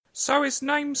So his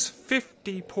name's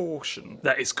 50 Portion.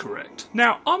 That is correct.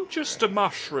 Now, I'm just a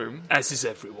mushroom, As is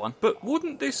everyone. but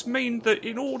wouldn't this mean that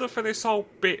in order for this whole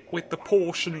bit with the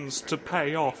portions to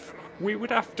pay off, we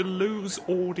would have to lose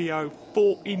audio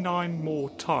 49 more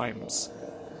times?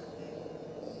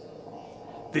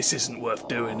 This isn't worth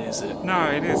doing, is it?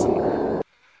 No, it isn't.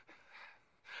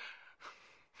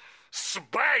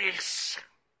 Space!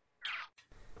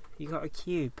 You got a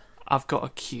cube. I've got a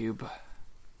cube.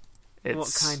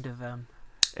 What kind of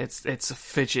It's a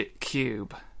fidget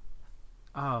cube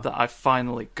Oh, that I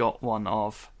finally got one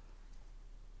of.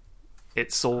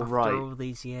 It's all after right. all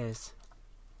these years.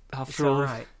 After it's all, all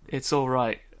right. it's all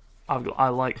right. I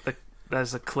like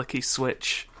there's a clicky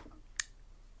switch.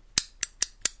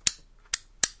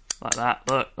 Like that.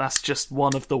 Look, that's just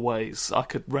one of the ways I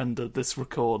could render this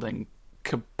recording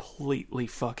completely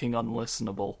fucking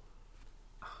unlistenable.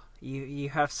 You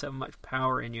have so much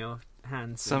power in your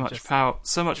hands. So and much just power,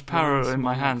 so much power one in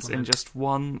my small hands in implement. just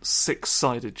one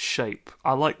 6-sided shape.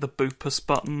 I like the boopus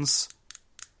buttons.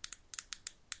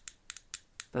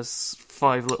 There's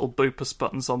 5 little boopus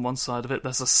buttons on one side of it.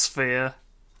 There's a sphere.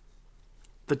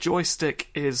 The joystick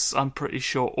is, I'm pretty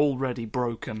sure, already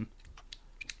broken.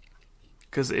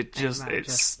 Because it just, Ain't that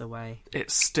just the way.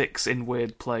 it sticks in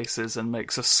weird places and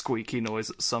makes a squeaky noise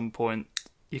at some point.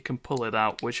 You can pull it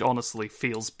out, which honestly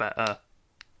feels better.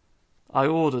 I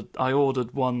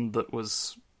ordered one that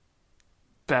was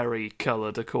berry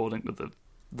coloured according to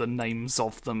the names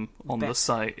of them on the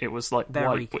site. It was like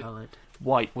Berry coloured.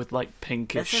 white with like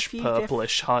pinkish, few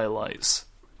purplish highlights.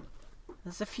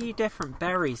 There's a few different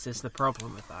berries is the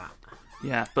problem with that.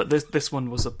 Yeah, but this one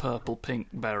was a purple pink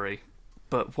berry.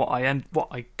 But what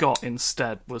I got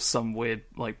instead was some weird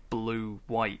like blue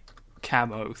white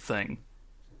camo thing,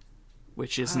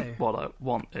 which isn't Oh. what I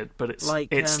wanted. But it's Like,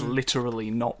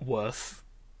 literally not worth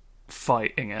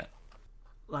fighting it.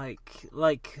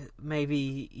 Like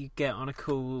maybe you get on a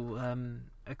cool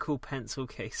pencil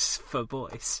case for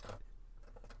boys.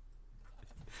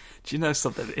 Do you know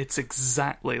something? It's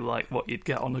exactly like what you'd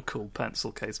get on a cool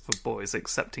pencil case for boys,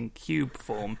 except in cube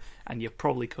form, and you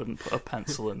probably couldn't put a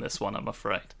pencil in this one, I'm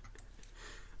afraid.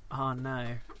 Oh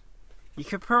no. You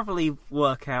could probably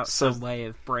work out So- some way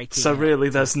of breaking So it. really,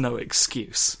 there's no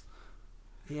excuse.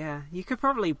 Yeah, you could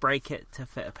probably break it to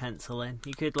fit a pencil in.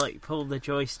 You could like pull the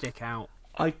joystick out.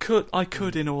 I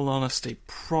could, in all honesty,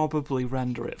 probably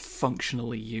render it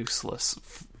functionally useless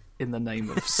in the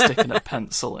name of sticking a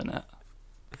pencil in it.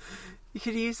 You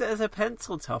could use it as a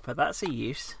pencil topper. That's a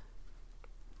use.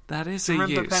 That is a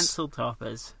Remember use. pencil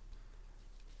toppers?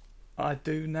 I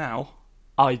do now.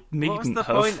 I needn't What was the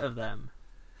have. point of them?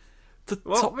 To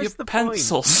What top was your the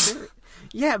pencils. point?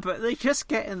 Yeah, but they just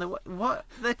get in the way. What?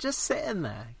 They're just sitting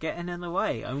there, getting in the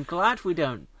way. I'm glad we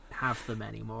don't have them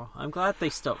anymore. I'm glad they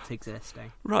stopped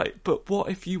existing. Right, but what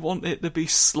if you want it to be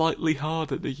slightly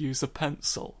harder to use a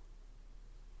pencil?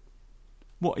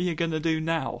 What are you going to do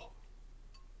now?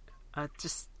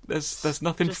 There's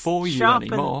nothing just for you sharpen-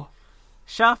 anymore.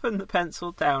 Sharpen the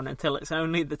pencil down until it's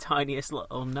only the tiniest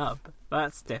little nub.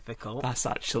 That's difficult. That's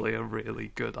actually a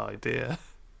really good idea.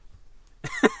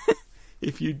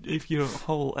 If your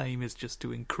whole aim is just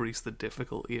to increase the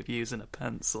difficulty of using a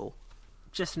pencil,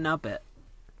 Just nub it.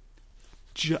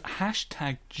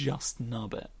 hashtag just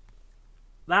nub it.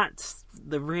 That's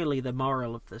really the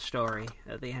moral of the story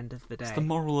at the end of the day. It's the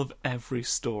moral of every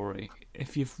story. I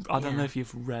don't know Yeah. if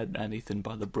you've read anything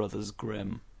by the Brothers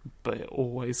Grimm, but it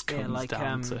always comes like,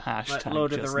 down to hashtag like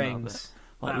Lord of the just nub it. Rings.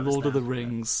 Like That was Lord of the them.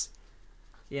 Rings.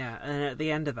 Yeah, and at the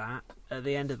end of that,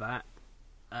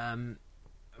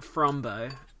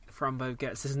 Frombo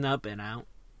gets his nubbin out,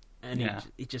 and Yeah.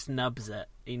 he just nubs it.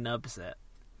 He nubs it.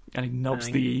 And he nubs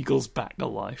And the he- eagles back to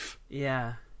life.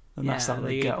 Yeah. And that's Yeah, how the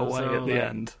they get eagles away are at all the like,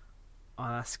 end. Oh,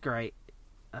 that's great.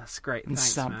 That's great. And,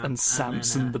 Thanks, man. and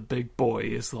Samson, then, the big boy,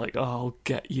 is like, "Oh, I'll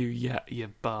get you yet, you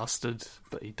bastard."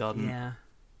 But he doesn't. Yeah.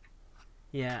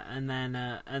 Yeah, and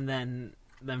then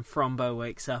Frombo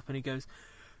wakes up and he goes,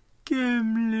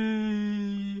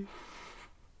 Gimli.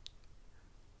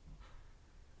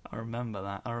 I remember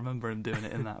that. I remember him doing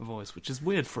it in that voice, which is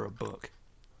weird for a book.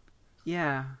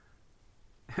 Yeah.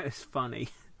 It's funny.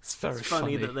 It's very It's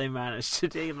funny that they managed to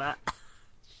do that.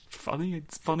 Funny.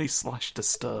 It's funny /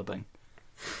 disturbing.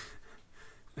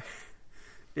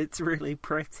 It's really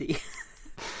pretty.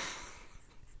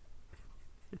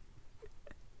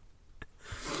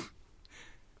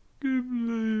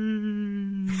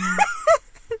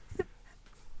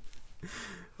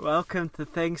 Welcome to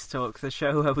Things Talk, the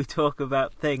show where we talk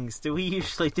about things. Do we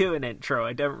usually do an intro?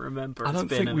 I don't remember. I don't It's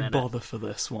been think a we minute. bother for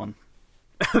this one.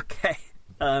 Okay.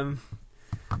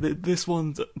 This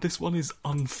one is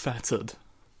unfettered.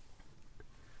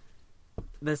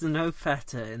 There's no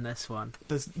feta in this one.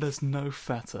 There's no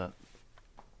feta.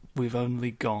 We've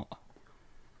only got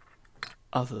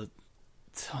other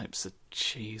types of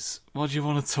cheese. What do you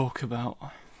want to talk about?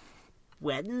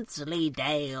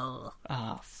 Wensleydale.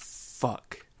 Ah,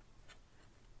 fuck.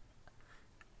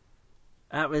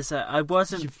 That was I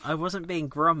wasn't being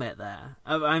Gromit there.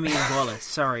 I mean Wallace.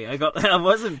 Sorry, I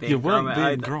wasn't being. You weren't Gromit being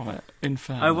either. Gromit. In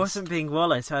fairness, I wasn't being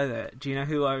Wallace either. Do you know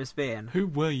who I was being? Who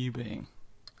were you being?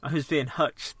 I was being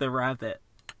Hutch the rabbit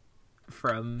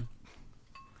from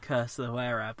Curse of the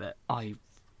Were-Rabbit. I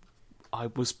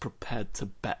was prepared to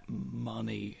bet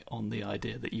money on the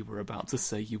idea that you were about to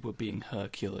say you were being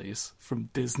Hercules from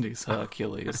Disney's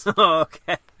Hercules.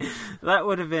 Okay, that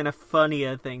would have been a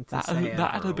funnier thing to say. That would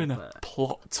have overall, been a but-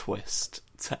 plot twist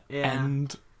to Yeah.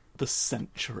 end the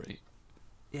century.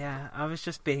 Yeah, I was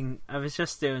just doing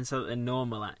something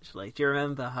normal, actually. Do you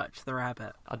remember Hutch the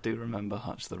Rabbit? I do remember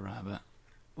Hutch the Rabbit.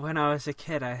 When I was a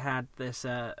kid, I had this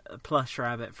plush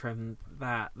rabbit from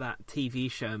that TV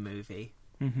show movie.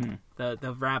 Mm-hmm.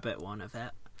 The rabbit one of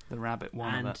it. The rabbit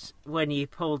one And of it. when you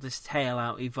pulled his tail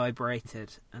out, he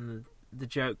vibrated. And the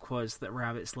joke was that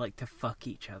rabbits like to fuck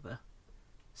each other.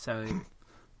 So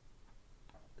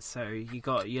you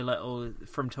got your little,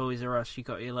 from Toys R Us, you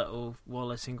got your little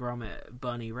Wallace and Gromit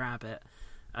bunny rabbit.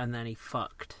 And then he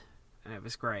fucked. And it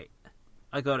was great.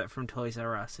 I got it from Toys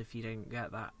R Us, if you didn't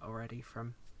get that already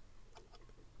from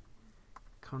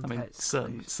I mean, Context.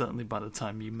 certainly by the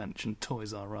time you mentioned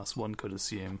Toys R Us, one could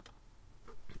assume.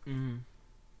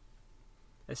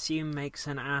 Assume makes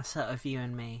an ass out of you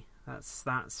and me.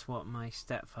 That's what my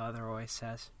stepfather always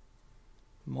says.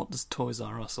 What does Toys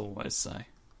R Us always say?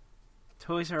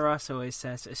 Toys R Us always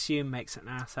says, assume makes an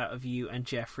ass out of you and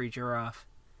Jeffrey Giraffe.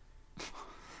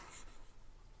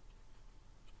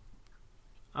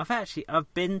 I've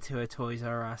been to a Toys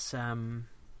R Us, in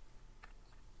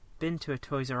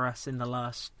the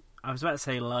last, I was about to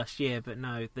say last year, but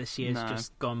no, this year's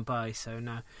just gone by, so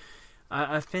no.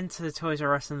 I've been to the Toys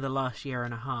R Us in the last year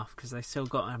and a half, because they still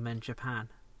got them in Japan.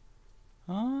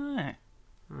 Oh, yeah.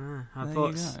 I There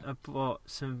bought you go.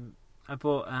 I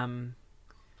bought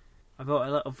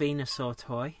a little Venusaur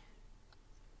toy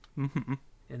Mm-hmm.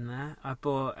 in there. I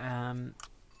bought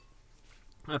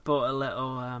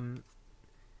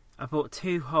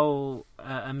two whole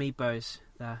amiibos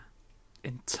there.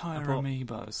 Entire I bought-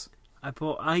 amiibos. I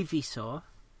bought Ivysaur,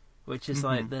 which is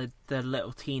like the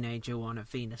little teenager one of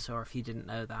Venusaur, if you didn't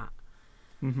know that.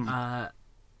 Mm-hmm.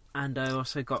 And I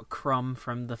also got Crom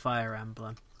from the Fire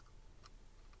Emblem.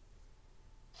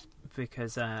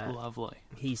 Because Lovely.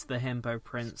 he's the himbo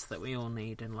prince that we all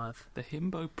need and love. The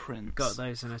Himbo Prince Got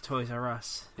those in a Toys R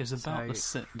Us. is about to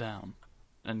So- sit down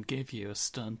and give you a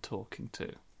stern talking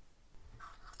to.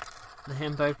 The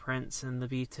Himbo Prince and the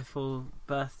beautiful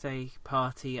birthday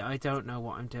party. I don't know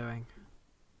what I'm doing.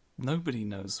 Nobody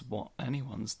knows what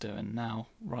anyone's doing now.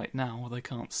 Right now, they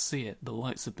can't see it. The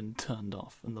lights have been turned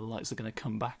off, and the lights are going to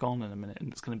come back on in a minute,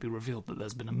 and it's going to be revealed that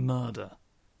there's been a murder.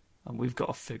 And we've got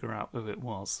to figure out who it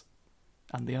was.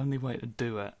 And the only way to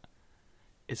do it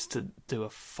is to do a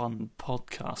fun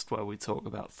podcast where we talk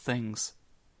about things.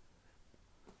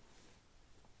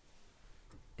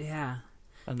 Yeah.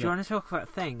 And Do you want to talk about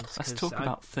things? let's 'Cause talk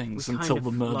about things we until kind the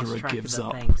of murderer lost track gives of the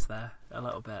up. things there a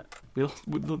little bit.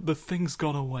 The things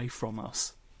got away from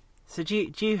us. So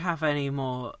do you have any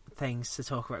more things to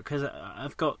talk about? Because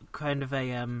I've got kind of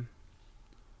a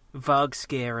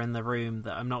Vargsgear in the room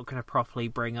that I'm not going to properly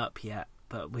bring up yet,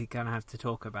 but we're going to have to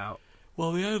talk about.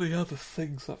 Well, the only other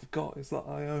things I've got is that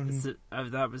I own...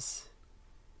 That was...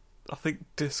 I think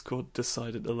Discord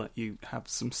decided to let you have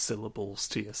some syllables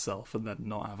to yourself and then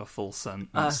not have a full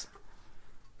sentence.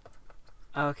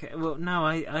 Okay, well, no,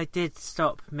 I did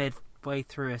stop midway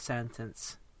through a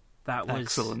sentence. That was...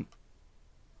 Excellent.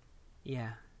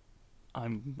 Yeah.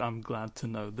 I'm glad to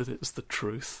know that it's the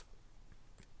truth.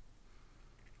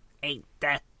 Ain't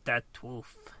that the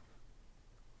truth?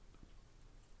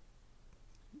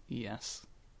 Yes,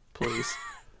 please.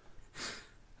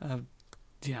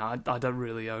 Yeah, I don't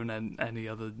really own any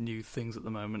other new things at the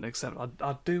moment, except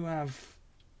I do have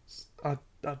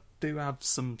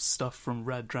some stuff from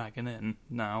Red Dragon Inn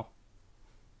now.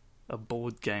 A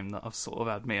board game that I've sort of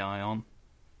had my eye on.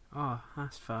 Oh,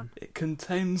 that's fun. It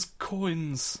contains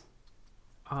coins.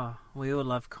 Oh, we all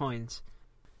love coins.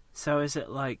 So is it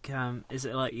like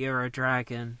you're a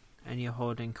dragon and you're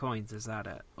hoarding coins? Is that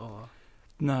it? Or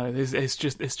No, it's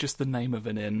just the name of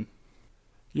an inn.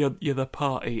 You're the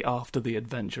party after the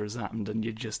adventure has happened, and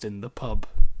you're just in the pub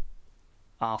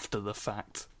after the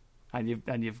fact, and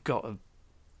you've got to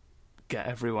get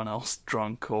everyone else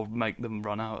drunk or make them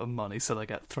run out of money so they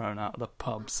get thrown out of the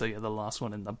pub, so you're the last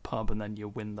one in the pub and then you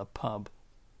win the pub.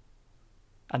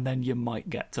 And then you might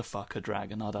get to fuck a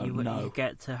dragon, I don't know. You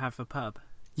get to have a pub.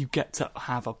 You get to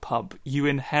have a pub. You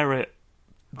inherit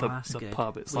the Good.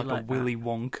 pub. It's We like a that. Willy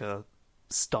Wonka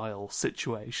style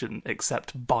situation,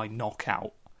 except by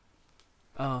knockout.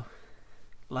 Oh,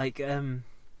 like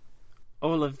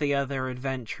all of the other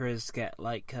adventurers get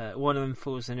like one of them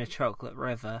falls in a chocolate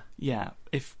river. Yeah,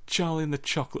 if Charlie and the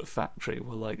Chocolate Factory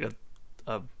were like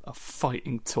a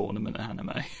fighting tournament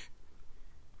anime,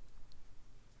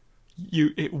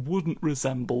 it wouldn't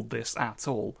resemble this at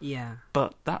all. Yeah,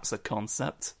 But that's a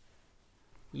concept.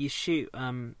 you shoot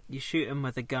him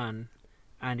with a gun,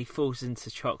 and he falls into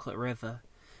chocolate river,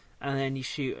 and then you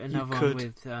shoot another one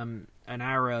with an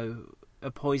arrow. A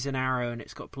poison arrow, and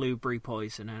it's got blueberry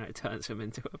poison, and it turns him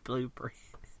into a blueberry.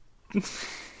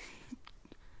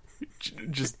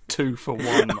 Just 2 for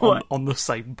 1 on the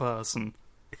same person.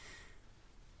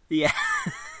 Yeah.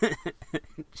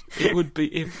 It would be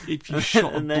if you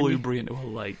shot a And then blueberry into a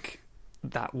lake.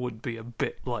 That would be a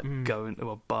bit like going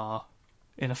to a bar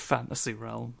in a fantasy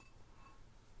realm.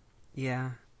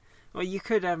 Yeah. Well, you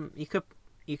could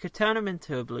turn him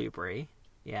into a blueberry.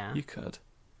 Yeah. You could.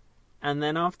 And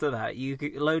then after that, you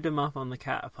could load him up on the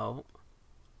catapult.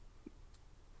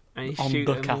 And you On shoot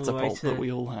the him all the way catapult to... that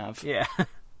we all have. Yeah.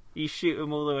 You shoot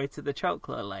him all the way to the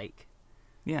chocolate lake.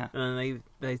 Yeah. And then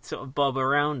they sort of bob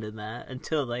around in there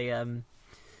until they...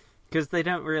 Because they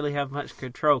don't really have much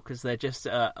control because they're just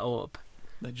orb.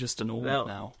 They're just an orb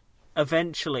now.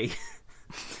 Eventually...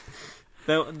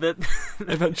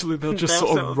 Eventually they'll just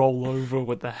they'll sort of roll over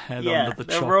with their head under the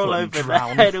they'll chocolate roll and over,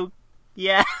 drown. their head will...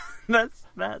 Yeah, that's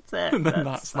it. And then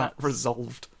that's that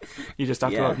resolved. You just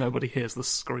have to Yeah. hope nobody hears the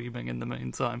screaming in the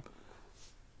meantime.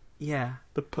 Yeah.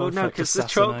 The Well, perfect no, because the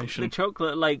assassination.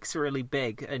 chocolate lake's really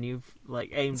big, and you've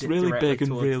aimed It's it really directly big and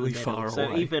towards really the middle, far so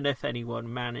away. even if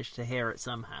anyone managed to hear it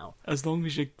somehow, As long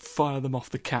as you fire them off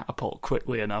the catapult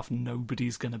quickly enough,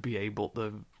 nobody's going to be able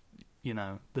to,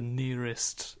 the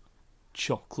nearest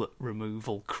chocolate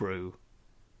removal crew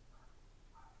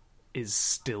is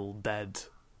still dead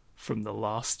from the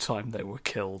last time they were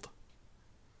killed.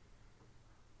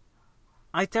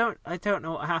 I don't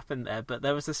know what happened there, but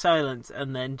there was a silence,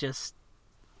 and then just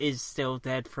is still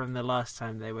dead from the last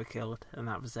time they were killed, and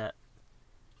that was it.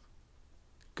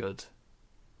 Good.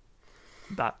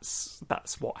 That's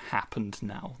what happened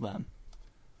now, then.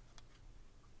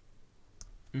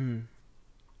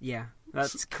 Yeah,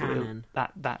 that's It's clear- canon.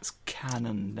 That's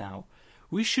canon now.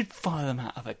 We should fire them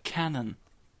out of a cannon.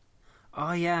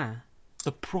 Oh yeah,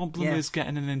 The problem Yeah. is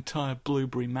getting an entire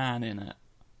blueberry man in it.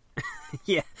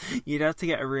 yeah. You'd have to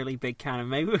get a really big cannon.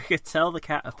 Maybe we could sell the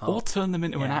catapult. Or turn them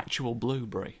into an Yeah. actual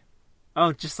blueberry.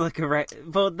 Oh, just like a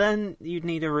But then you'd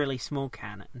need a really small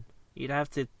cannon. You'd have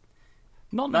to.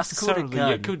 Not That's called a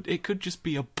necessarily. gun. It could just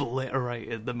be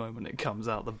obliterated the moment it comes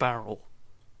out the barrel.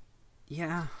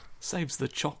 Yeah. Saves the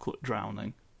chocolate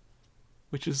drowning,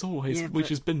 which has but-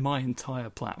 has been my entire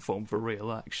platform for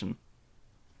re-election.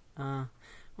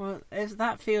 Well,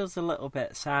 that feels a little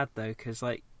bit sad though, because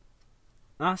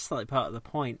that's part of the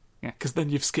point. Yeah, because then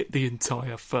you've skipped the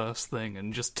entire first thing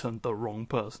and just turned the wrong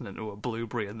person into a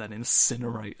blueberry and then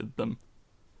incinerated them.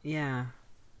 Yeah.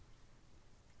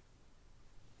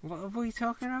 What are we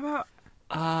talking about?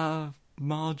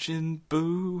 Margin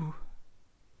Boo?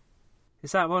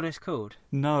 Is that what it's called?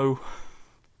 No.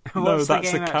 No, What's the that's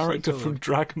a game actually character from called?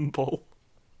 Dragon Ball.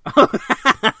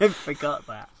 I forgot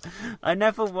that. I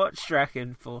never watched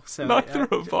Dragon Ball, so Neither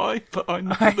have I, but I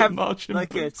know I that have, Margin like,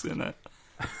 Boo's in it.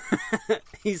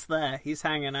 he's there. He's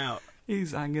hanging out.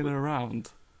 He's hanging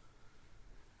around.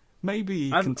 Maybe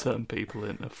he can turn people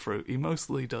into fruit. He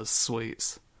mostly does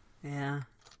sweets. Yeah.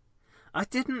 I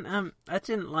didn't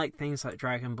like things like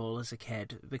Dragon Ball as a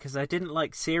kid because I didn't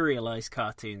like serialized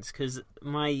cartoons because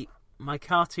my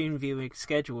cartoon viewing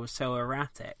schedule was so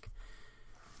erratic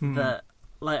that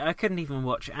I couldn't even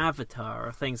watch Avatar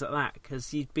or things like that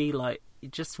because you'd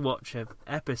just watch an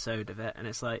episode of it and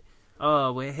it's like,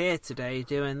 oh, we're here today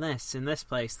doing this in this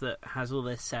place that has all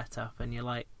this setup, and you're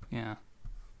like, Yeah.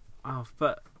 oh,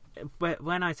 but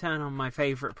when I turn on my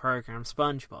favourite program,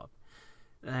 SpongeBob,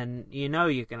 then you're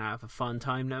going to have a fun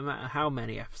time no matter how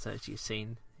many episodes you've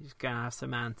seen. You're going to have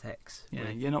some antics. Yeah,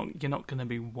 you're not going to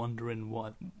be wondering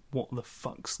what the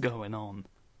fuck's going on.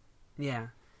 Yeah,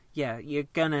 you're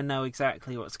going to know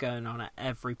exactly what's going on at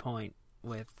every point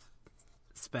with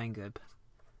Spengub,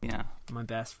 Yeah. my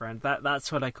best friend.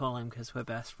 That's what I call him because we're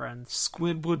best friends.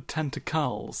 Squidward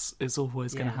Tentacles is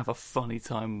always going Yeah. to have a funny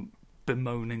time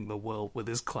bemoaning the world with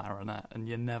his clarinet, and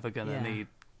you're never going to Yeah. need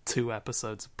 2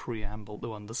 episodes of preamble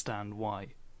to understand why.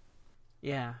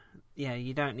 Yeah,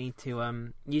 you don't need to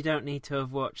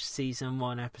have watched season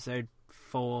 1, episode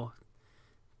 4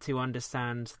 to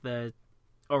understand the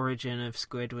origin of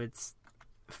Squidward's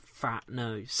fat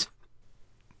nose.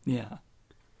 Yeah.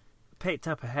 Picked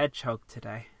up a hedgehog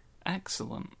today.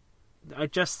 Excellent. I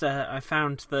just I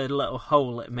found the little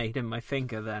hole it made in my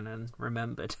finger then and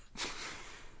remembered.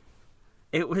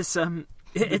 It was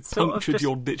it sort punctured of just,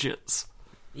 your digits.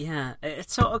 Yeah, it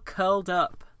sort of curled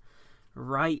up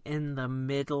right in the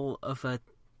middle of a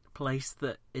place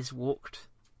that is walked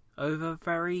over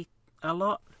a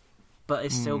lot, but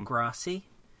is still grassy.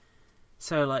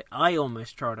 So, like, I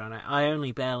almost trod on it. I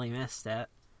only barely missed it.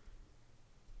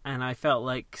 And I felt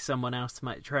like someone else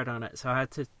might tread on it, so I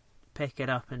had to pick it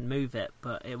up and move it,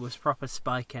 but it was proper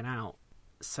spiking out.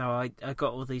 So I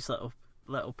got all these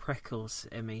little prickles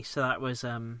in me. So that was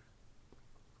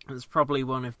it was probably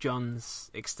one of John's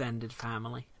extended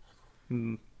family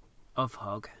of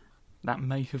hog. That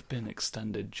may have been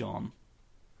Extended John.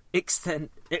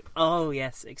 Oh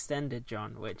yes, Extended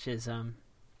John, which is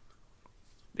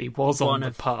He was one on the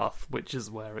of- path, which is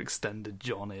where Extended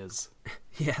John is.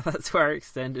 yeah, that's where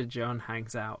Extended John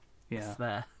hangs out. Yeah. It's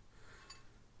there.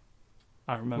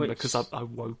 I remember Which- because I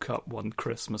woke up one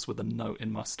Christmas with a note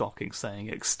in my stocking saying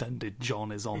Extended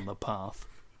John is on the path.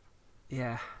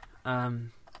 Yeah.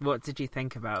 What did you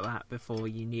think about that before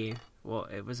you knew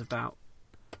what it was about?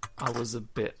 I was a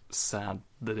bit sad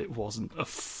that it wasn't a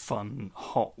fun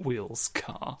Hot Wheels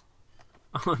car.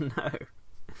 Oh no.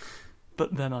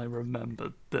 But then I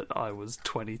remembered that I was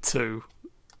 22,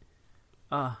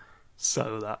 Oh,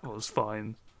 so that was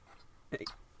fine.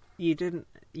 you didn't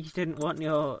want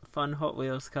your fun Hot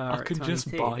Wheels car I at could 22?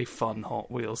 just buy fun Hot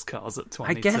Wheels cars at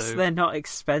 22. I guess they're not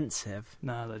expensive.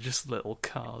 No, they're just little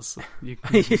cars. You I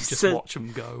can used just to- watch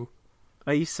them go.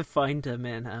 I used to find them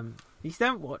in you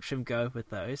don't watch them go with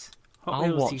those. Hot I'll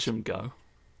Wheels, watch them go.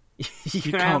 you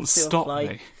You have can't to stop apply-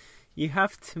 me. You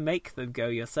have to make them go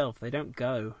yourself. They don't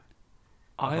go.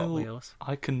 Hot Wheels.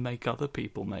 I can make other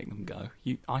people make them go.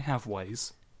 I have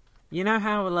ways. You know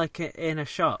how, like, in a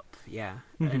shop, in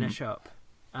a Mhm. shop,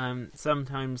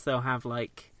 sometimes they'll have,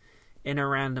 like, in a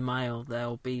random aisle,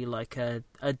 there'll be, like, a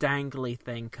dangly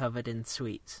thing covered in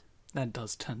sweets. There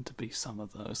does tend to be some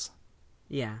of those.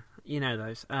 Yeah, you know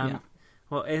those. Yeah.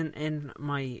 Well, in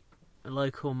my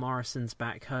local Morrison's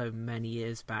back home many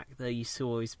years back, there used to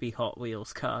always be Hot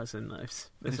Wheels cars in those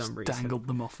for They some just reason. dangled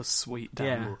them off a sweet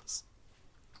Yeah. danglers.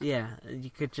 Yeah,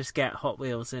 you could just get Hot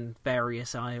Wheels in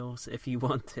various aisles if you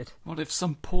wanted. What if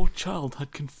some poor child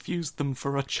had confused them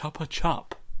for a Chupa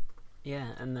Chup?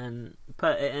 Yeah, and then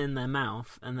put it in their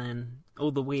mouth, and then all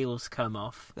the wheels come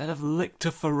off. They'd have licked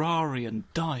a Ferrari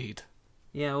and died.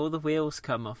 Yeah, all the wheels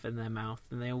come off in their mouth,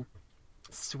 and they all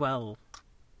swell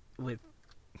with...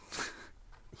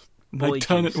 They Boy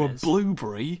turn into a juices.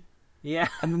 blueberry, Yeah,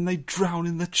 and then they drown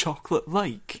in the chocolate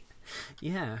lake.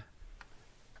 yeah.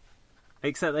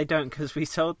 Except they don't, because we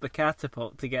sold the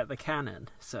catapult to get the cannon,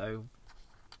 so...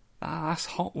 That's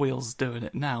Hot Wheels doing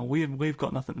it now. We've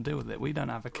got nothing to do with it. We don't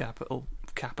have a capital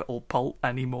pult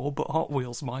anymore, but Hot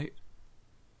Wheels might.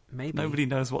 Maybe. Nobody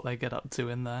knows what they get up to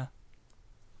in there.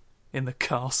 In the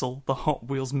castle, the Hot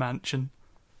Wheels mansion.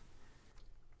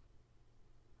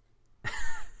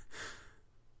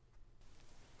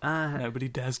 Nobody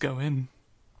dares go in.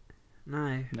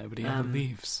 No. Nobody ever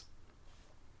leaves.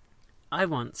 I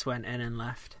once went in and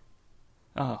left.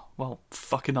 Oh, well,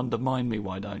 fucking undermine me,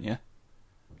 why don't you?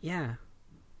 Yeah.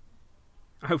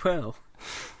 I will.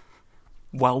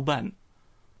 Well then.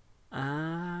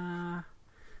 I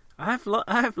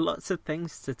have lots of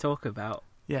things to talk about,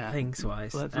 Yeah.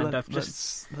 things-wise,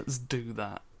 Let's do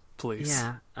that, please.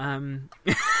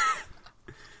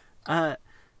 Yeah.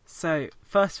 So,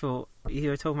 first of all, you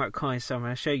were talking about coins, so I'm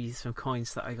going to show you some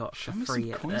coins that I got Show for me some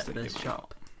free at coins the that you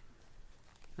shop.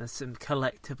 There's some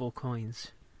collectible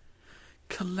coins.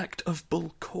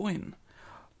 Collectible coin.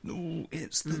 No,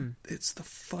 it's the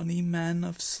funny man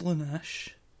of Slaanesh.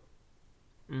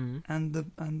 Mm. And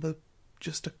the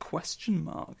just a question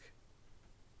mark.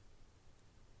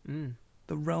 Mm.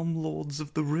 The Realm Lords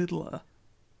of the Riddler.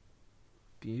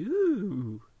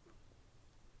 Pew.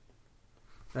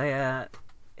 They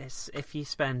it's if you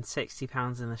spend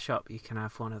 £60 in the shop, you can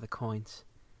have one of the coins.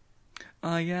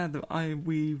 Yeah,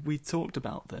 we talked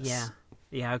about this.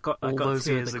 Yeah. I got All those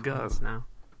two years of the ago. coins now.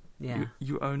 Yeah.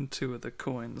 You own 2 of the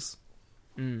coins.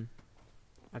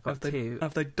 I got two.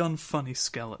 Have they done funny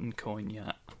skeleton coin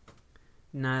yet?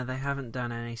 No, they haven't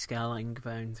done any Scaling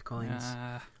Bones coins.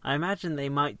 Ah. I imagine they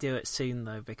might do it soon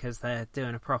though, because they're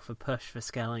doing a proper push for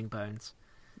Scaling Bones.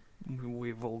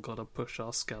 We've all got to push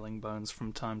our scaling bones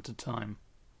from time to time.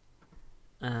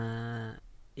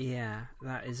 Yeah,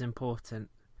 that is important.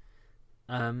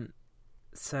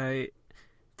 So,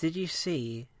 did you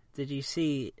see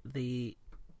the...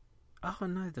 Oh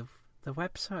no, the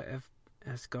website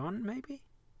has gone, maybe?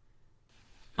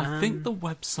 I think the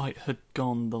website had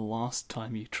gone the last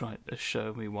time you tried to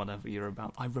show me whatever you're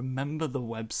about. I remember the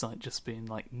website just being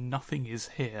like, nothing is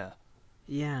here.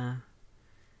 Yeah.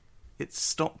 It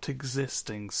stopped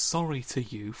existing. Sorry to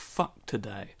you. Fuck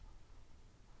today.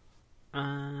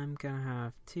 I'm gonna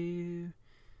have to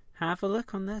have a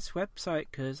look on this website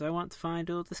because I want to find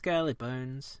all the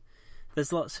Skelebones.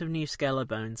 There's lots of new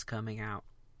Skelebones coming out,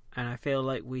 and I feel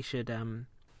like we should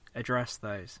address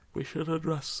those. We should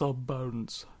address some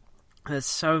bones. There's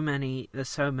so many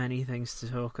things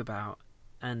to talk about,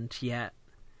 and yet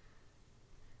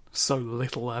so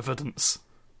little evidence.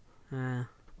 I'm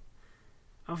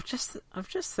just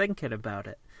thinking about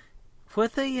it. Were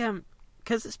the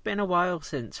because it's been a while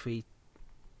since we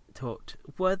talked.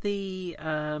 Were the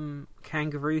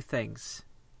kangaroo things?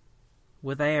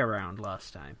 Were they around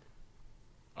last time?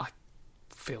 I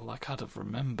feel like I'd have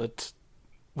remembered.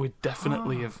 We'd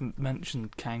definitely have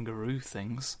mentioned kangaroo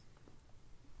things.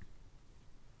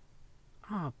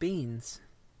 Oh, beans.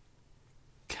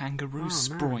 Kangaroo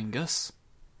Sproingus.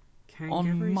 Kangaroo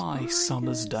On my Sproingus.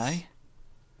 summer's day.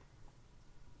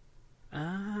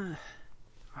 I'm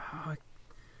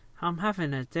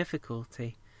having a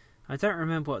difficulty. I don't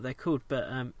remember what they're called, but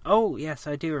oh yes,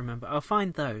 I do remember. I'll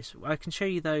find those. I can show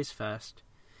you those first.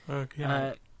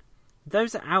 Okay.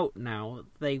 Those are out now.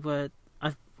 They were.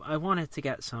 I wanted to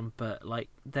get some, but like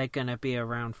they're gonna be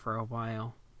around for a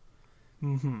while.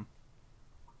 Mm-hmm.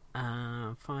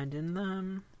 Finding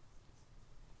them.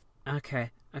 Okay.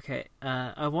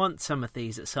 I want some of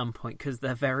these at some point because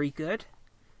they're very good.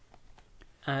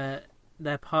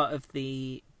 They're part of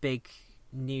the big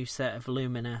new set of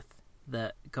Lumineth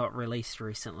that got released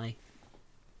recently.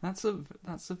 That's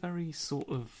a very sort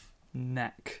of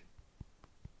neck.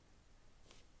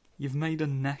 You've made a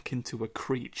neck into a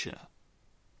creature.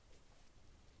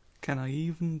 Can I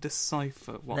even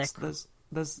decipher what's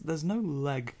there's no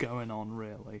leg going on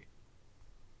really.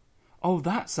 Oh,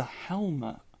 that's a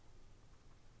helmet.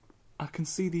 I can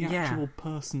see the actual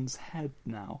person's head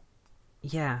now.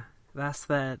 Yeah, that's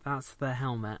their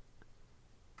helmet.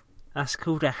 That's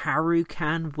called a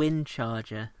Harukan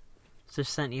Windcharger.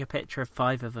 Just sent you a picture of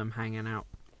 5 of them hanging out.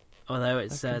 Although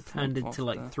it's turned into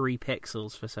like 3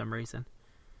 pixels for some reason.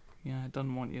 Yeah, I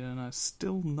don't want you to know.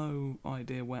 Still no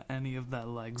idea where any of their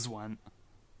legs went.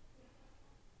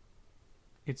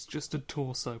 It's just a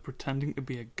torso pretending to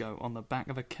be a goat on the back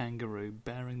of a kangaroo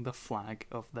bearing the flag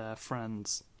of their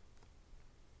friends.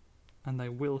 And they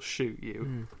will shoot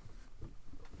you.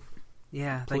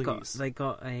 Yeah, Please. they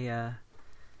got a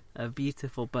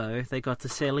beautiful bow. They got a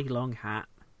silly long hat.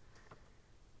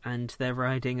 And they're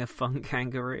riding a fun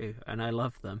kangaroo, and I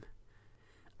love them.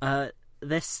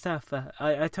 This stuff,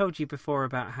 I told you before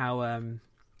about how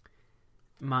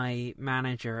my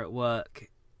manager at work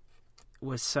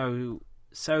was so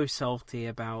salty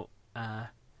about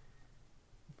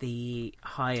the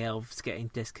High Elves getting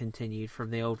discontinued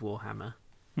from the old Warhammer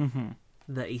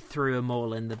that he threw them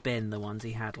all in the bin, the ones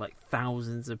he had like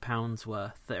thousands of pounds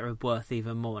worth that are worth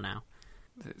even more now.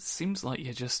 It seems like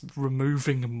you're just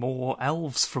removing more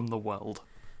elves from the world.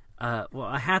 Well,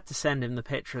 I had to send him the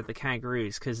picture of the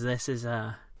kangaroos because this is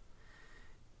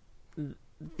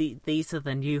these are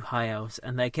the new High Elves,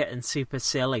 and they're getting super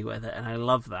silly with it, and I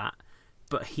love that.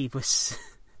 But he was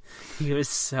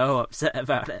so upset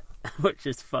about it, which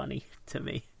is funny to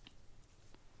me.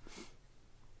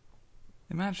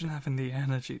 Imagine having the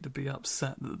energy to be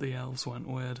upset that the elves went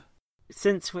weird.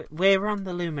 Since we're on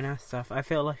the Lumineth stuff, I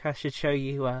feel like I should show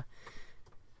you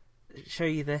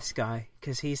this guy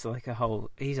because he's a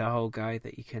whole guy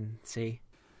that you can see.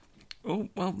 Oh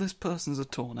well, this person's a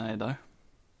tornado.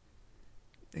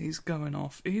 He's going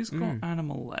off. He's got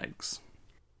animal legs.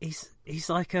 He's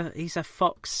a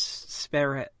fox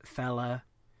spirit fella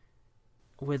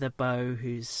with a bow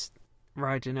who's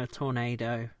riding a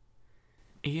tornado.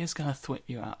 He is going to thwip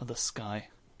you out of the sky.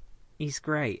 He's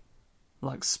great.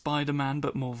 Like Spider-Man,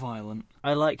 but more violent.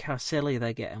 I like how silly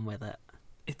they're getting with it.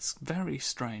 It's very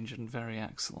strange and very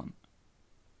excellent.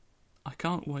 I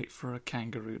can't wait for a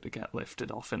kangaroo to get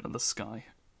lifted off into the sky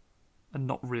and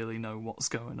not really know what's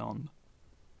going on.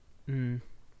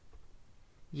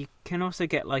 You can also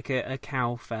get like a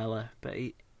cow fella, but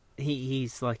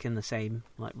he's like in the same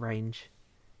like range.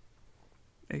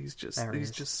 He's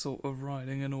just sort of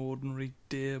riding an ordinary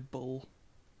deer, bull,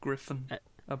 griffin.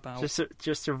 about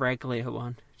just a regular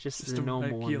one, just just the a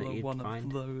normal one that regular you'd one find.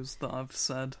 of those that I've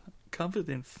said, covered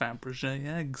in Fabergé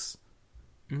eggs.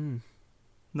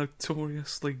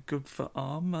 Notoriously good for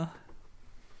armour.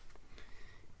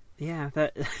 Yeah,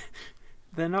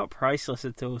 they're not priceless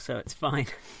at all, so it's fine.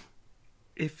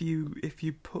 If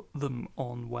you put them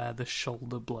on where the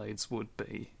shoulder blades would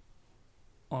be,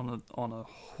 on a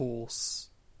horse,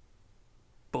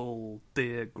 bull,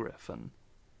 deer, griffin,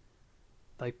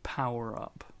 they power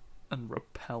up and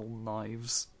repel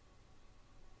knives.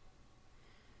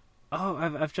 Oh,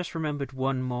 I've just remembered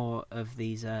one more of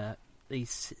these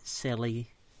silly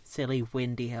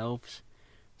windy elves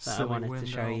that I wanted to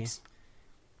show you.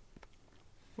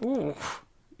 Oh,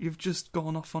 you've just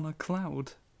gone off on a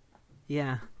cloud.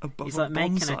 Yeah, Above he's a like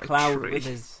making a bonsai cloud tree. with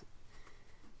his.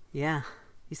 Yeah,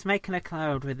 he's making a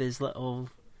cloud with his little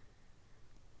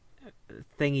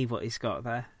thingy. What he's got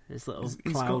there, his little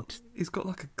cloud. He's got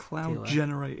like a cloud killer.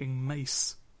 generating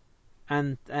mace.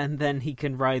 And then he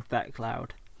can ride that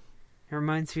cloud. It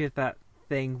reminds me of that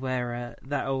thing where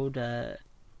that old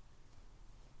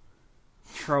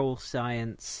Troll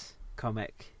Science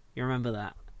comic. You remember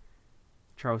that?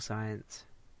 Troll Science.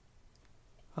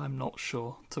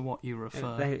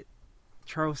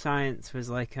 Troll Science was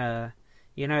like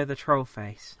you know the troll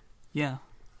face? Yeah.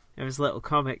 It was little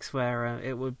comics where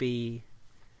it would be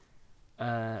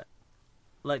like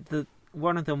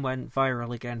one of them went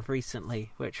viral again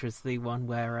recently, which was the one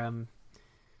where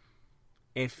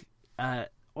if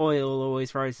oil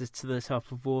always rises to the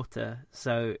top of water,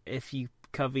 so if you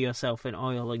cover yourself in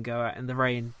oil and go out in the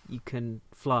rain, you can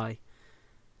fly.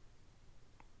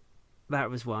 That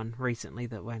was one recently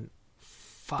that went.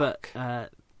 Fuck. But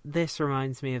this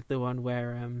reminds me of the one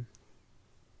where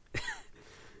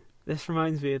this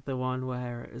reminds me of the one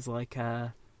where it was like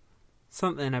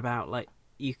something about like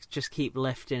you just keep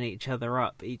lifting each other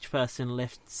up. Each person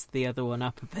lifts the other one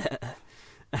up a bit,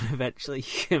 and eventually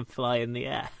you can fly in the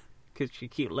air because you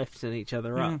keep lifting each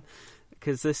other up.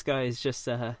 Because this guy is just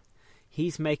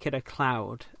he's making a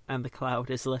cloud, and the cloud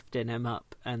is lifting him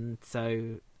up, and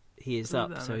so he is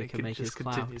up, so he can make his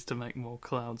cloud. Continues to make more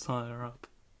clouds higher up.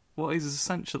 What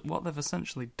they've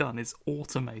essentially done is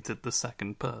automated the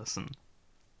second person.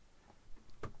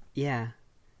 Yeah.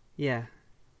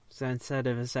 So instead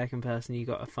of a second person, you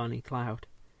got a funny cloud.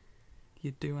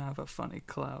 You do have a funny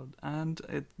cloud, and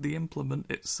the implement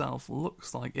itself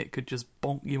looks like it could just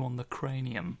bonk you on the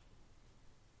cranium,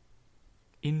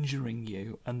 injuring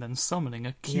you, and then summoning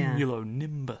a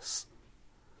cumulonimbus.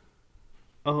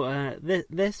 Oh,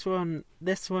 this one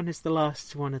is the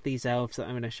last one of these elves that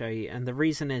I'm going to show you, and the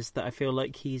reason is that I feel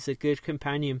like he's a good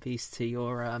companion piece to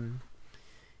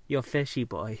your fishy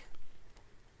boy.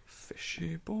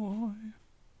 Fishy boy.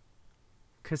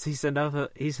 Because he's another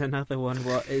one.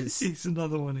 What is? He's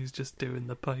another one who's just doing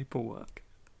the paperwork.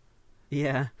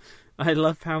 Yeah, I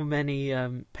love how many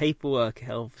paperwork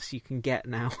elves you can get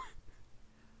now.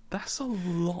 That's a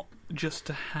lot just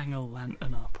to hang a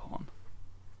lantern up on.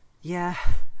 Yeah.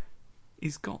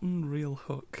 He's gotten real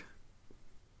hook.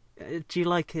 Do you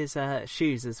like his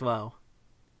shoes as well?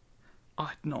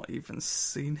 I'd not even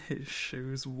seen his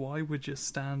shoes. Why would you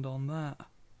stand on that?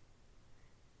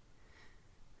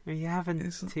 You're having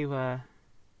to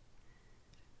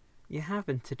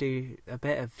do a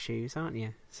bit of shoes, aren't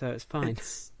you? So it's fine.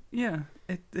 It's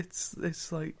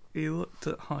like he looked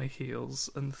at high heels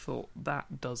and thought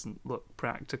that doesn't look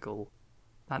practical.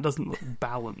 That doesn't look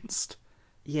balanced.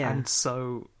 Yeah. And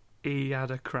so he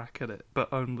had a crack at it,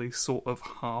 but only sort of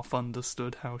half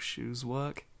understood how shoes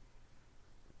work.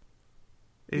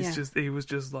 He was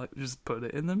just like, just put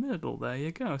it in the middle. There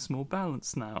you go. It's more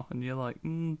balanced now. And you're like,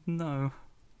 no.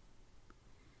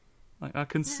 Like, I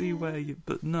can see where you,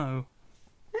 but no.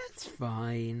 It's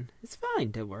fine. It's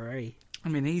fine, don't worry. I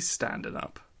mean, he's standing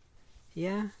up.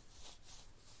 Yeah.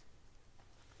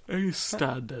 He's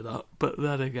standing up, but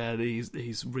then again,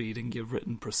 he's reading your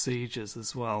written procedures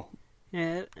as well.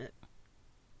 Yeah.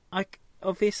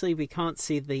 Obviously, we can't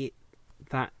see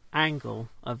that angle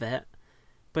of it,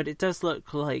 but it does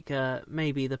look like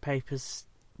maybe the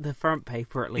front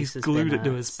paper at least He's has glued been it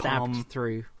to his stabbed palm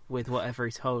through with whatever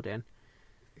he's holding.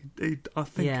 I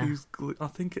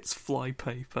think it's fly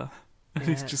paper, and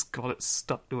he's just got it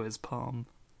stuck to his palm.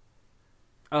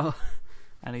 Oh.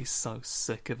 And he's so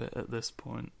sick of it at this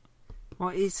point. Well,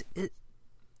 he's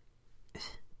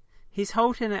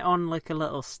holding it on like a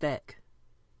little stick.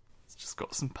 It's just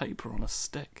got some paper on a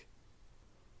stick.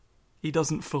 He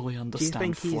doesn't fully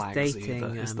understand he's flags dating,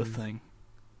 either, is the thing.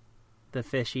 The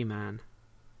fishy man.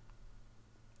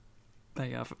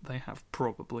 They have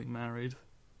probably married.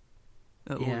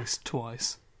 At least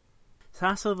twice. So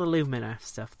that's all the Lumineth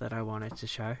stuff that I wanted to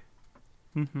show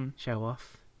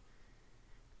off.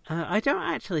 I don't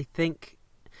actually think...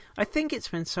 I think it's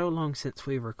been so long since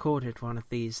we recorded one of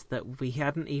these that we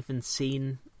hadn't even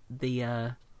seen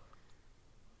the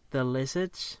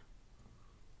lizards.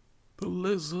 The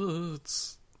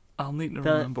lizards. I'll need to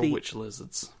remember which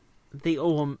lizards. The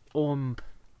Orb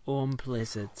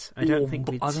lizards. I don't think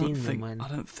we'd seen them when... I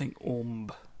don't think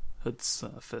Orb had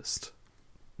surfaced.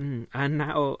 And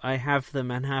now I have them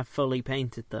and have fully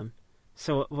painted them.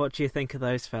 So what do you think of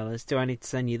those fellas? Do I need to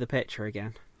send you the picture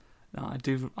again? No,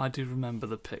 I do remember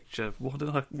the picture. What did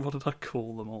I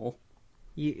call them all?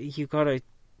 You gotta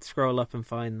scroll up and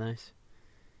find those.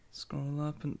 Scroll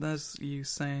up and there's you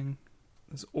saying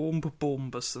there's Orb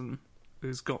Bombison,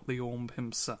 who's got the Orb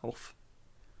himself.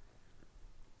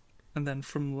 And then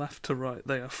from left to right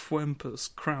they are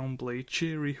Fwempus, Crownbley,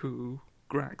 Cheery Who,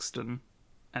 Graxton,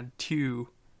 and Tew.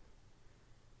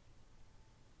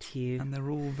 And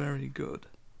they're all very good.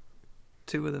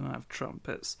 2 of them have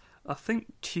trumpets. I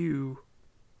think Tew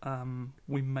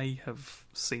we may have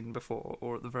seen before,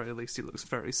 or at the very least he looks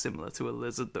very similar to a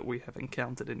lizard that we have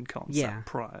encountered in concept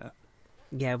prior.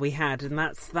 Yeah, we had, and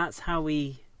that's how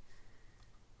we...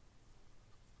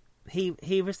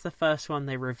 He was the first one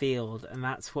they revealed, and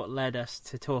that's what led us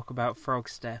to talk about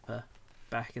Frogstepper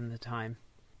back in the time.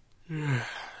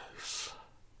 Yes.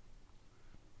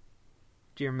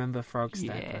 Do you remember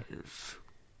Frogstepper? Yes.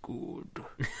 Good.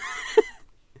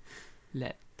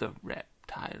 Let the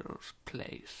reptiles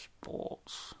play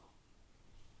sports.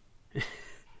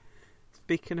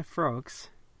 Speaking of frogs,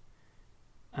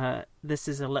 this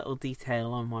is a little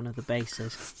detail on one of the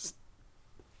bases.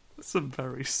 It's a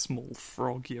very small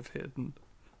frog you've hidden.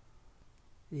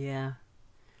 Yeah.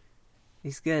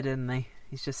 He's good, isn't he?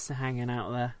 He's just hanging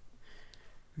out there.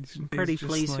 I'm pretty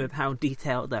pleased with how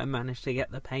detailed I managed to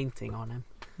get the painting on him.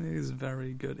 He's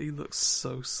very good. He looks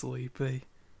so sleepy.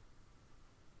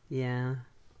 Yeah.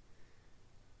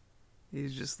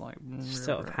 He's just like...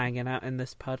 sort of hanging out in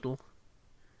this puddle.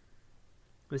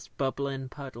 This bubbling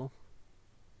puddle.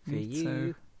 For you.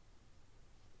 Too.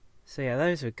 So yeah,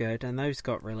 those were good, and those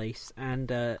got released. And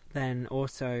then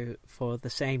also for the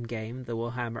same game, the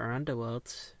Warhammer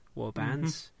Underworlds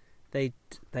Warbands, they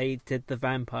did the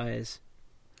vampires.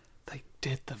 They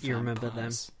did the vampires. You remember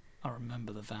them? I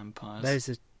remember the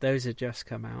vampires. Those have just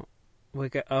come out.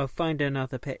 I'll find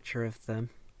another picture of them.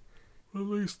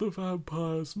 Release the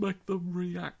vampires, make them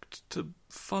react to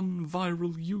fun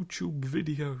viral YouTube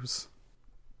videos.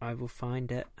 I will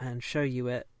find it and show you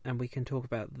it, and we can talk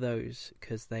about those,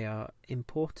 because they are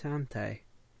importante.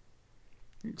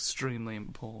 Extremely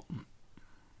important.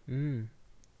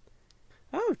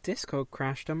 Oh, Discord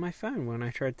crashed on my phone when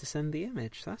I tried to send the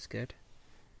image. That's good.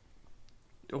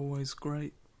 Always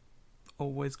great.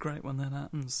 Always great when that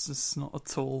happens. It's not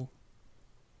at all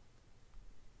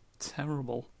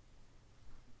terrible.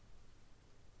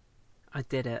 I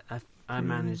did it. I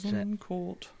managed it. Prison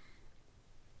Court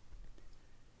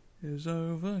is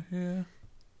over here.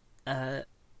 I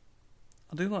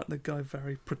do like the guy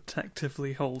very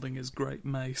protectively holding his great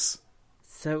mace.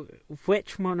 So,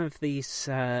 which one of these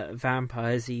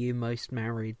vampires are you most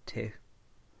married to?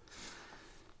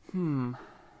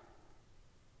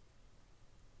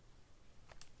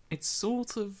 It's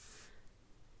sort of...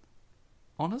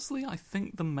 Honestly, I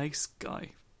think the mace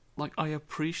guy. Like, I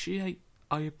appreciate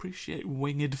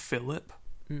Winged Philip.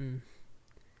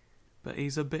 But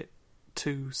he's a bit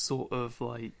too sort of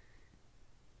like...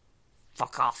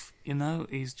 Fuck off, you know?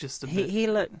 He's just a bit...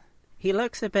 He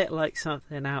looks a bit like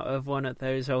something out of one of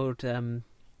those old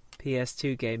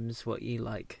PS2 games, What You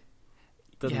Like.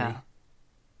 Yeah.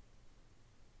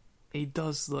 He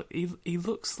does look... He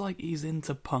looks like he's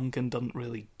into punk and doesn't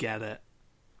really get it.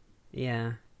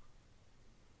 Yeah.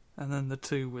 And then the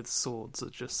 2 with swords are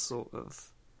just sort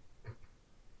of...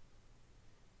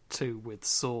 2 with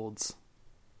swords.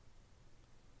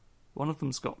 One of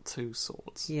them's got 2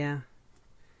 swords. Yeah.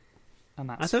 And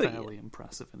that's fairly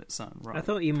impressive in its own right. I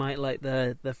thought you might like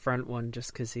the front one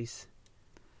just because he's...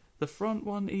 The front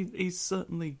one, he's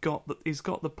certainly got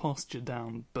the posture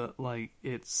down, but like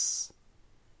it seems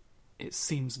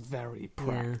very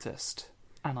practiced,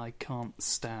 and I can't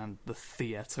stand the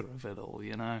theatre of it all,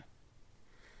 you know.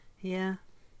 Yeah.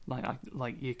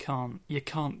 Like you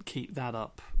can't keep that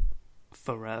up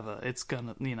forever. It's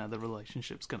gonna, you know, the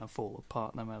relationship's gonna fall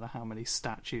apart no matter how many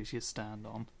statues you stand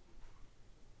on.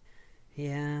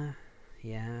 Yeah.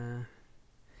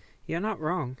 You're not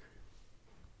wrong.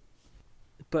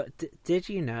 But did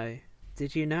you know,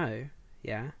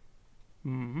 yeah?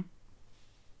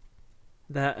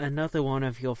 That another one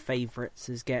of your favourites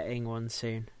is getting one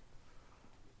soon.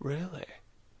 Really?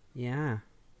 Yeah.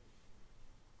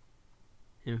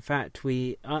 In fact,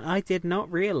 I did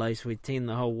not realise we'd seen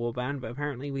the whole warband, but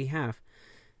apparently we have.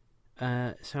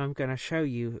 So I'm going to show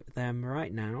you them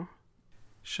right now.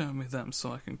 Show me them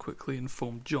so I can quickly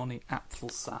inform Johnny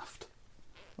Apfelsaft.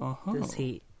 Was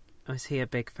he a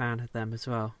big fan of them as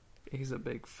well? He's a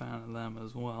big fan of them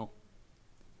as well.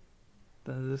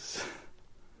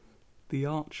 The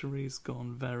archery's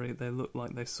gone they look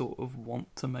like they sort of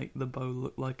want to make the bow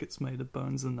look like it's made of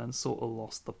bones and then sort of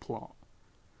lost the plot.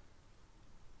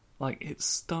 Like, it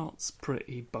starts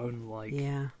pretty bone-like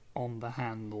on the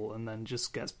handle and then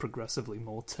just gets progressively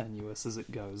more tenuous as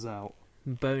it goes out.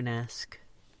 Bone-esque.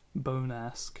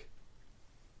 Bone-esque.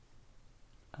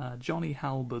 Johnny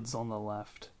Halberd's on the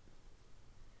left.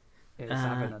 Is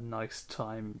having a nice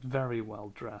time, very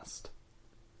well dressed.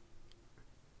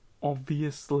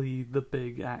 Obviously, the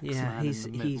big axe man in the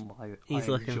middle. He's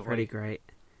looking enjoy. pretty great.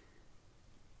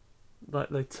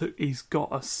 Like he's got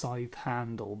a scythe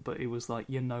handle, but he was like,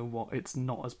 you know what? It's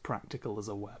not as practical as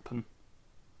a weapon.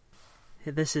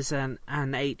 This is an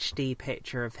HD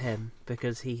picture of him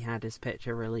because he had his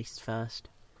picture released first.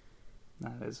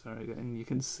 That is very good, and you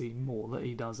can see more that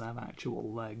he does have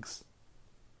actual legs.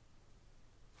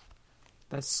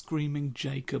 There's Screaming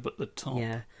Jacob at the top.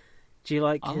 Yeah. Do you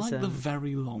like I his... like the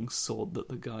very long sword that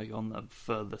the guy on the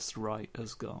furthest right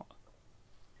has got.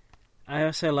 I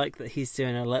also like that he's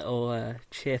doing a little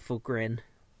cheerful grin.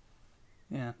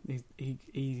 Yeah,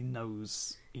 he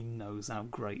knows how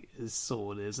great his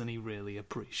sword is, and he really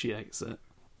appreciates it.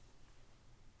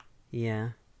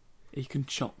 Yeah. He can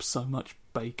chop so much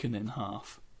bacon in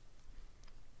half.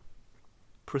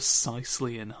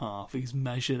 Precisely in half. He's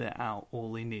measured it out.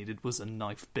 All he needed was a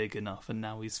knife big enough, and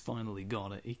now he's finally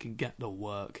got it. He can get to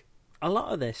work. A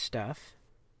lot of this,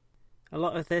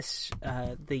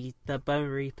 the Bone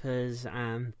Reapers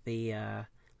and the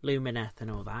Lumineth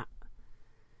and all that,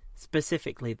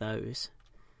 specifically those,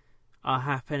 are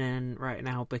happening right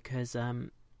now because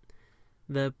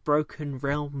the Broken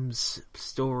Realms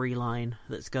storyline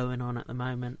that's going on at the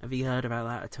moment. Have you heard about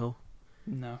that at all?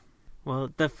 No.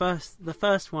 Well, the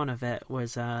first one of it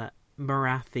was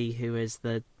Marathi, who is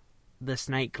the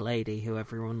snake lady who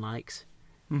everyone likes,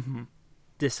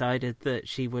 decided that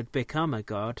she would become a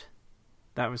god.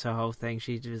 That was her whole thing.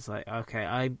 She was like,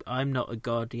 okay, I'm not a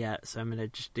god yet, so I'm going to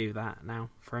just do that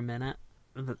now for a minute.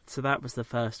 So that was the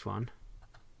first one.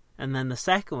 And then the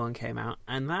second one came out,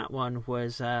 and that one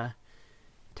was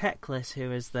Teclis,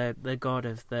 who is the god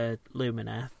of the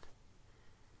Lumineth.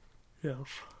 Yes.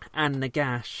 And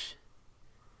Nagash.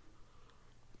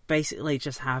 Basically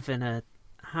just having a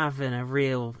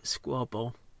real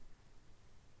squabble.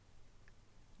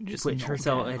 Which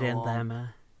resulted in them...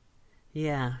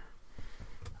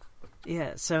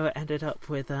 Yeah, so it ended up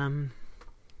with the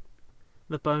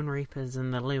Bone Reapers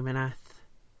and the Lumineth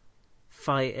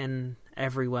fighting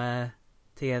everywhere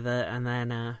together, and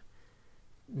then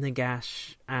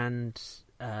Nagash and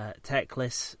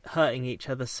Teclis hurting each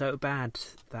other so bad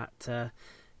that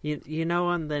you know,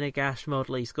 on the Nagash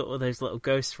model he's got all those little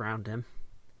ghosts around him,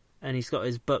 and he's got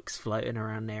his books floating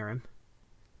around near him.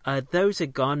 Those are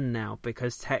gone now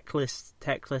because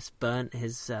Teclis burnt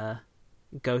his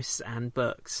ghosts and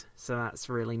books, so that's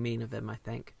really mean of him, I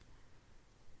think.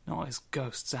 Not his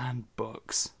ghosts and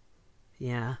books.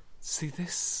 Yeah. See,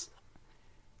 this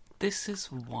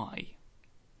is why.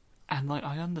 And, like,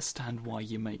 I understand why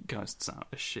you make ghosts out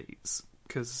of sheets,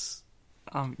 because,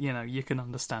 you know, you can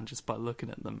understand just by looking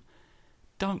at them.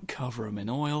 Don't cover them in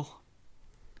oil.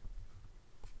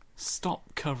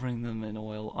 Stop covering them in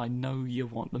oil. I know you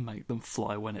want to make them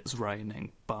fly when it's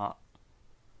raining, but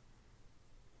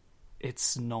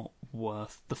it's not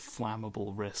worth the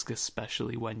flammable risk,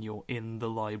 especially when you're in the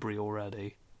library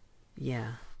already.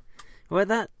 Yeah. Well,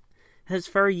 that's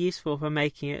very useful for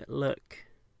making it look...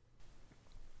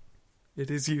 It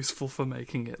is useful for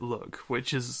making it look,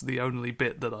 which is the only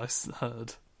bit that I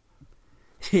heard.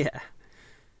 Yeah.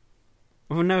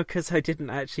 Well, no, because I didn't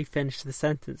actually finish the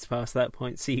sentence past that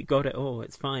point, so you got it all.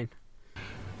 It's fine.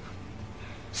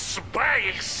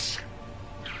 Space!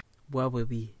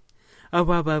 Wabby. Oh,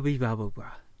 wabby, wabby,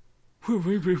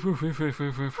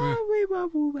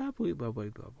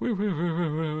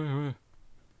 wabby.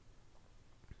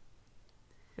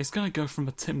 It's going to go from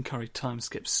a Tim Curry time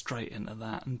skip straight into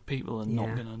that, and people are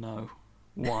not going to know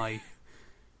why.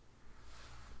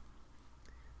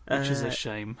 Which is a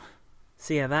shame.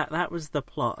 So yeah, that was the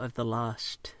plot of the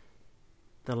last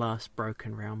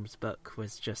Broken Realms book,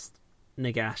 was just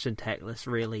Nagash and Teclis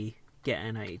really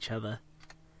getting at each other.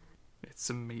 It's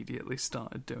immediately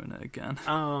started doing it again.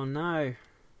 Oh no.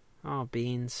 Oh,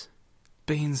 beans.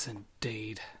 Beans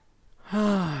indeed.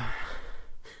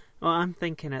 Well, I'm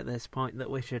thinking at this point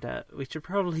that we should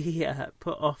probably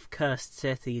put off Cursed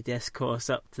City discourse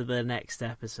up to the next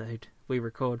episode we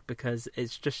record, because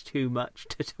it's just too much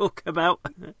to talk about.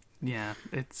 Yeah,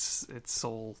 it's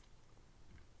all...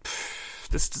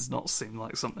 This does not seem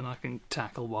like something I can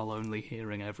tackle while only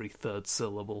hearing every third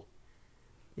syllable.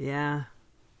 Yeah.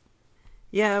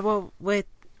 Yeah, well, we're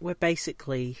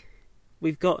basically...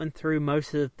 We've gotten through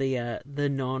most of the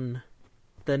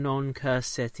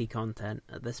non-Cursed City content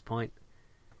at this point.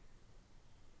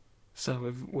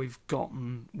 So we've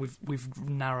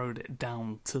narrowed it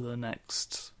down to the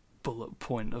next bullet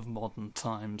point of modern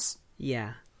times.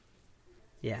 Yeah.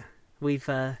 We've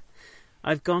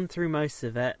I've gone through most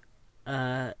of it.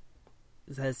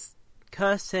 There's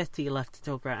Cursed City left to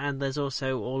talk about, and there's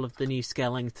also all of the new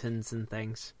skeletons and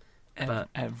things. But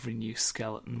every new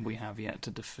skeleton we have yet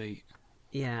to defeat.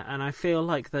 Yeah, and I feel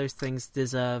like those things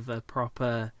deserve a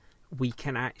proper... We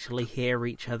can actually hear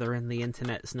each other and the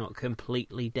internet's not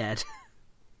completely dead.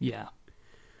 Yeah.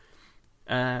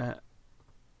 I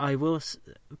will...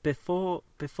 Before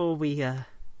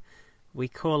we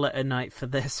call it a night for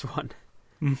this one,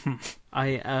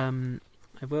 I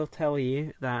will tell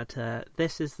you that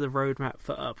this is the roadmap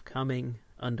for upcoming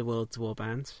Underworld's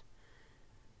warbands.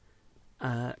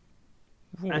 As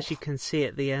you can see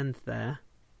at the end there,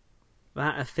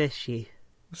 that a fishy.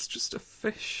 It's just a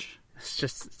fish. It's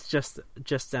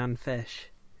just Anne Fish.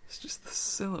 It's just the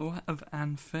silhouette of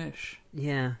Anne Fish.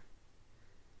 Yeah.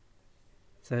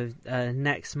 So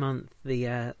next month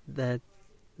the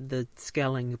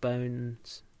Skelling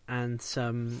Bones and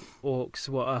some orcs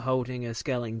what are holding a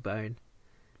Skelling Bone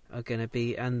are going to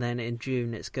be, and then in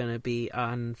June it's going to be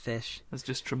Anne Fish. There's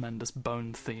just tremendous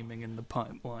bone theming in the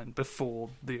pipeline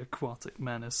before the aquatic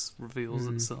menace reveals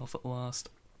itself at last.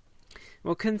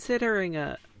 Well, considering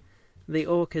the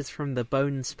orc is from the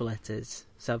Bone Splitters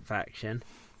sub-faction.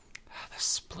 They're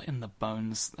splitting the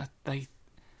bones. They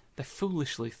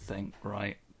foolishly think,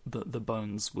 right, that the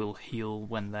bones will heal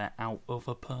when they're out of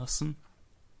a person.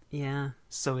 Yeah.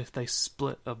 So if they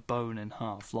split a bone in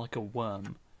half like a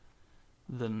worm,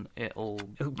 then it'll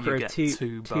grow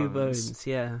two bones.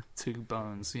 Yeah. 2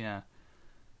 bones, yeah.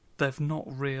 They've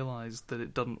not realised that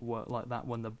it doesn't work like that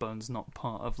when the bone's not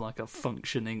part of like a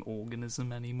functioning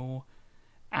organism anymore.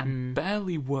 And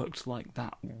barely worked like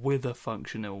that with a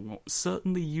functioning...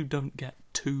 Certainly you don't get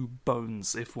 2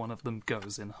 bones if one of them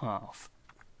goes in half.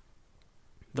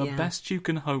 The best you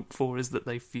can hope for is that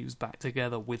they fuse back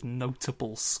together with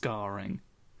notable scarring.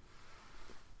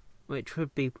 Which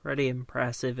would be pretty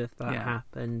impressive if that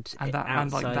happened.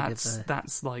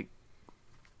 That's like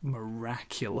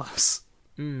miraculous.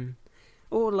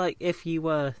 Or like if you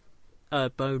were a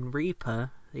Bone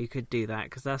Reaper, you could do that,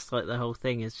 because that's like the whole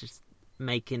thing, is just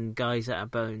making guys out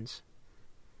of bones.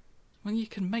 Well, you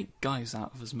can make guys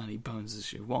out of as many bones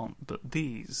as you want, but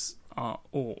these are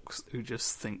orcs who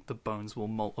just think the bones will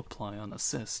multiply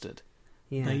unassisted.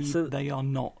 Yeah, they are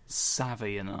not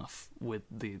savvy enough with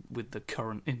the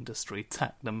current industry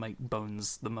tech to make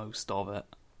bones the most of it.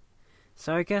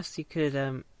 So I guess you could...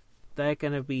 they're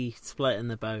going to be splitting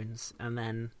the bones, and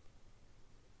then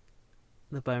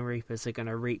the Bone Reapers are going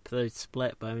to reap those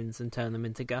split bones and turn them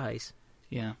into guys.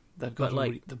 Yeah, they've got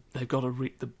to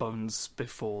reap the bones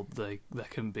before they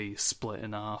can be split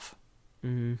in half.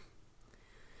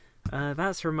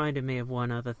 That's reminded me of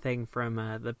one other thing from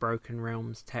the Broken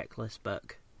Realms Techless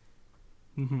book.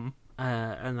 And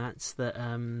that's that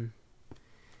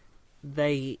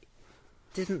they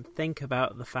didn't think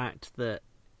about the fact that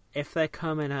if they're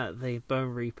coming at the Bone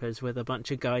Reapers with a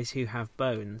bunch of guys who have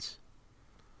bones...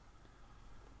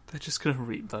 They're just going to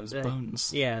reap those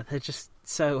bones. Yeah, they're just...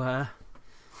 So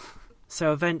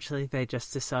eventually they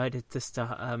just decided to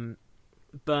start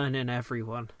burning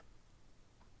everyone.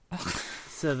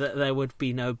 So that there would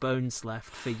be no bones left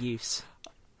for use.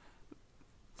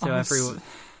 So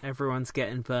everyone's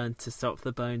getting burned to stop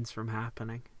the bones from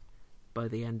happening by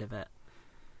the end of it.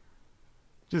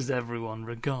 Just everyone,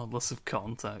 regardless of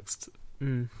context.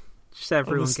 Just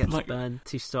everyone gets burned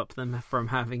to stop them from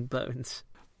having bones.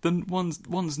 Then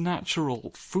one's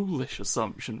natural, foolish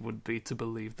assumption would be to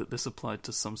believe that this applied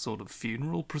to some sort of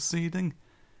funeral proceeding.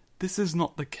 This is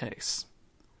not the case.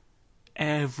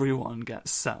 Everyone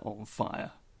gets set on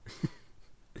fire.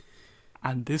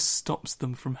 And this stops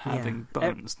them from having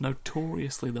bones,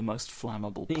 notoriously the most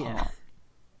flammable part.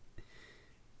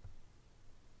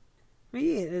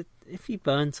 Yeah, if you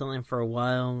burn something for a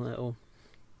while,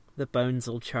 the bones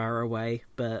will char away,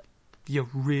 but... You're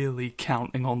really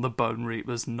counting on the Bone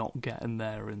Reapers not getting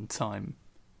there in time.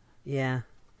 Yeah.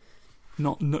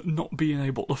 Not being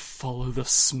able to follow the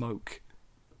smoke.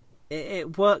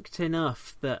 It worked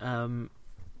enough that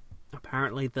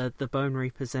Apparently, the Bone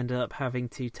Reapers ended up having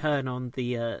to turn on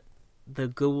the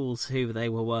ghouls who they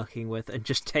were working with and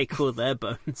just take all their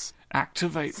bones.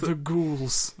 Activate the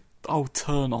ghouls. Oh,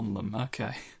 turn on them.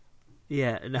 Okay.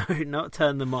 Yeah, no, not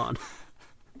turn them on.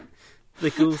 The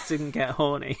ghouls didn't get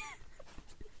horny.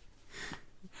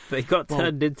 They got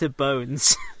turned into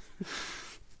bones.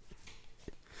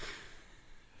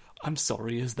 I'm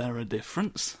sorry, is there a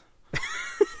difference?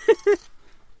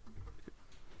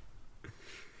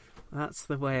 That's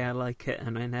the way I like it,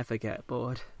 and I never get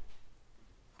bored.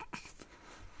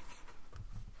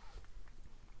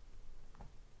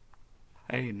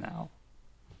 Hey now.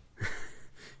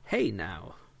 Hey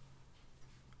now.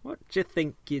 What do you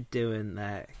think you're doing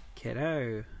there,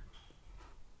 kiddo?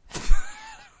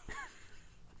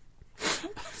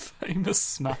 Famous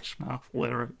Smash Mouth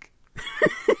lyric.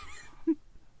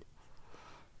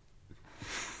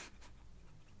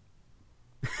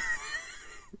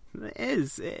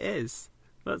 It is.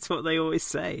 That's what they always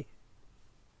say.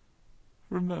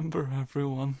 Remember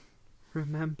everyone.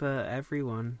 Remember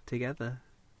everyone together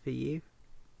for you.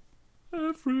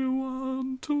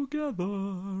 Everyone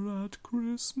together at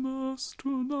Christmas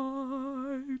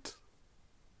tonight.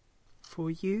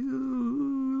 For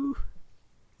you.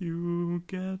 You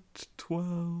get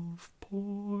 12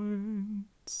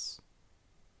 points.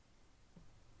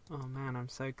 Oh man, I'm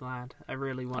so glad. I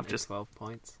really wanted 12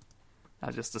 points. I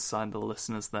just assigned the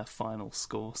listeners their final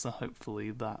score, so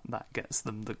hopefully that gets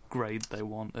them the grade they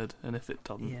wanted, and if it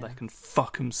doesn't, they can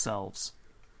fuck themselves.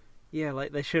 Yeah,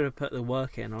 like they should have put the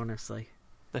work in, honestly.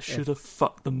 They should have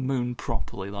fucked the moon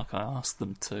properly like I asked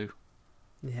them to.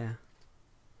 Yeah.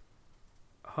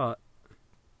 Hot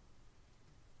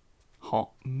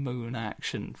moon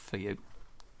action for your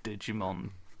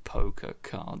Digimon poker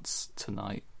cards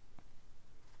tonight.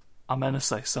 I'm going to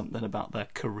say something about their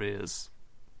careers,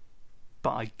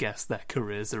 but I guess their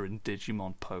careers are in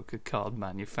Digimon poker card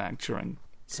manufacturing.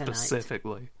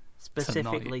 Specifically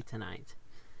tonight.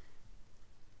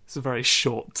 It's a very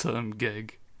short-term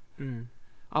gig.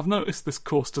 I've noticed this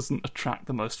course doesn't attract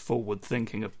the most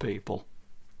forward-thinking of people.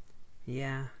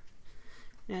 Yeah,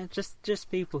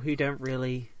 just people who don't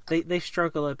really... They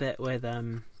struggle a bit with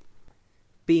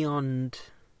beyond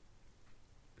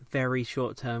very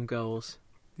short-term goals.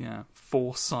 Yeah,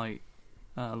 foresight,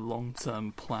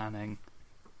 long-term planning,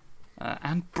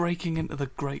 and breaking into the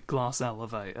Great Glass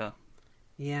Elevator.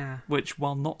 Yeah. Which,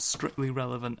 while not strictly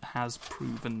relevant, has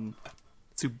proven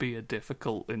to be a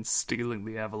difficult in stealing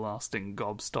the everlasting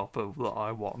gobstopper that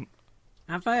I want.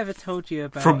 Have I ever told you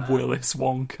about... From Willis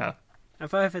Wonka.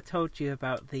 Have I ever told you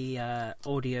about the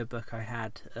audiobook I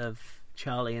had of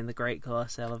Charlie and the Great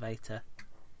Glass Elevator?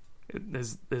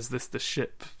 Is this the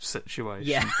ship situation?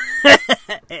 Yeah.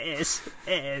 It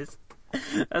is.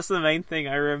 That's the main thing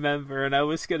I remember, and I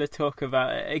was going to talk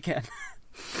about it again.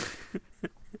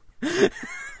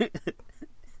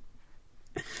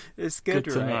 It's good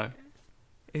to right? know.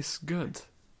 It's good.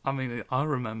 I mean, I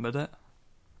remembered it.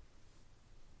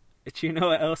 Do you know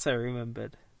what else I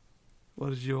remembered? What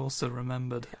did you also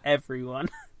remembered? Everyone.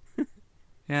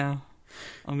 Yeah.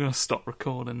 I'm going to stop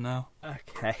recording now.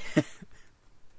 Okay.